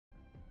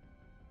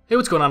Hey,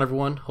 what's going on,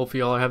 everyone? Hopefully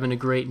y'all are having a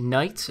great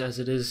night, as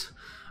it is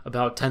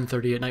about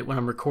 10:30 at night when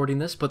I'm recording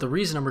this. But the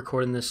reason I'm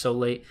recording this so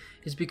late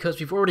is because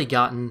we've already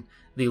gotten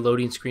the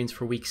loading screens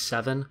for Week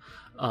 7,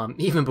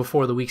 even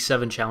before the Week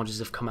 7 challenges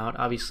have come out.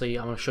 Obviously,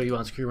 I'm going to show you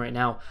on screen right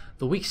now.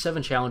 The Week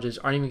 7 challenges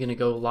aren't even going to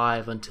go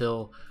live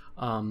until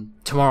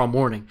tomorrow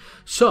morning.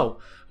 So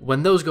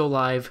when those go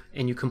live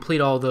and you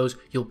complete all of those,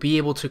 you'll be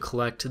able to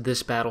collect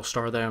this battle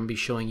star that I'm going to be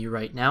showing you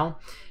right now.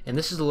 And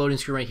this is the loading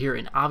screen right here.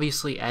 And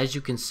obviously, as you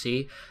can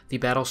see, the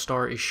battle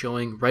star is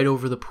showing right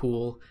over the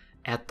pool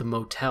at the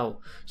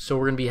motel. So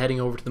we're going to be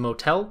heading over to the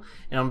motel,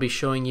 and I'm going to be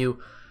showing you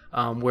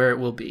where it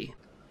will be.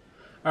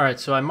 Alright,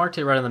 so I marked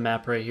it right on the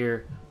map right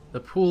here. The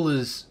pool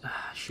is,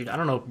 shoot, I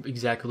don't know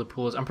exactly what the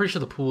pool is. I'm pretty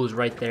sure the pool is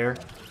right there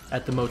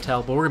at the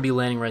motel, but we're going to be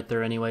landing right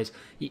there anyways.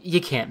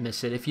 You can't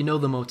miss it. If you know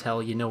the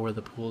motel, you know where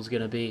the pool is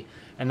going to be,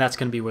 and that's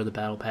going to be where the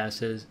battle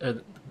pass is.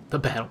 The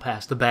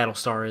battle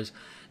star is.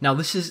 Now,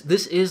 this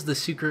is the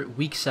secret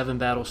Week 7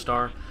 battle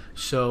star,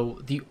 so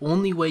the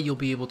only way you'll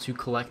be able to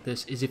collect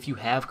this is if you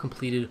have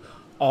completed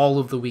all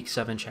of the Week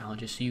 7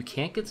 challenges. So you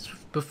can't get this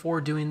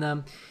before doing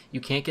them.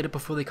 You can't get it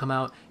before they come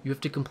out. You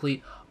have to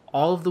complete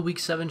all of the Week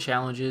 7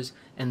 challenges,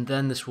 and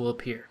then this will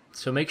appear.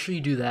 So make sure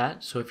you do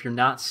that. So if you're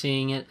not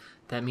seeing it,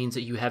 that means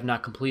that you have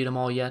not completed them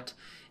all yet.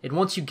 And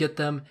once you get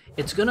them,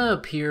 it's going to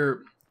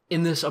appear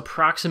in this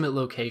approximate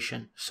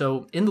location.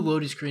 So in the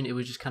loading screen, it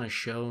was just kind of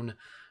shown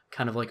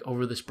kind of like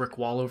over this brick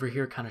wall over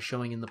here, kind of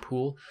showing in the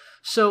pool.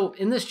 So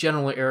in this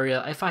general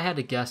area, if I had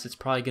to guess, it's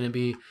probably going to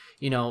be,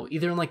 you know,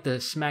 either in like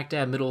the smack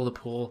dab middle of the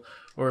pool,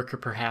 or it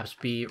could perhaps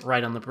be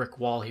right on the brick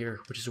wall here,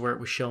 which is where it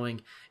was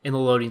showing in the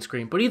loading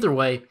screen. But either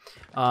way,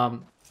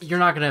 you're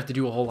not going to have to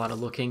do a whole lot of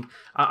looking.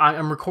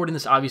 I'm recording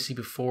this obviously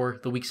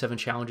before the Week 7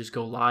 challenges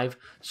go live,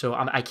 so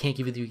I can't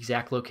give you the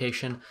exact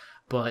location,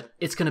 but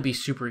it's going to be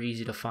super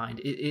easy to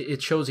find.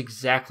 It shows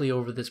exactly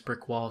over this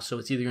brick wall, so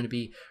it's either going to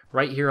be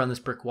right here on this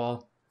brick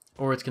wall,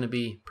 or it's going to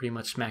be pretty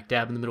much smack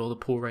dab in the middle of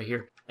the pool right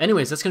here.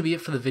 Anyways, that's going to be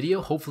it for the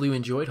video. Hopefully you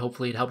enjoyed.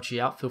 Hopefully it helped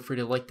you out. Feel free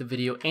to like the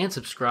video and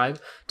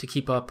subscribe to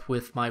keep up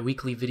with my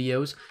weekly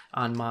videos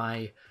on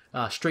my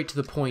straight to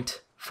the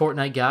point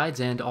Fortnite guides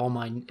and all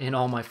my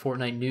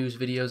Fortnite news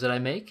videos that I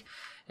make.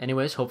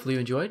 Anyways, hopefully you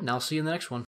enjoyed, and I'll see you in the next one.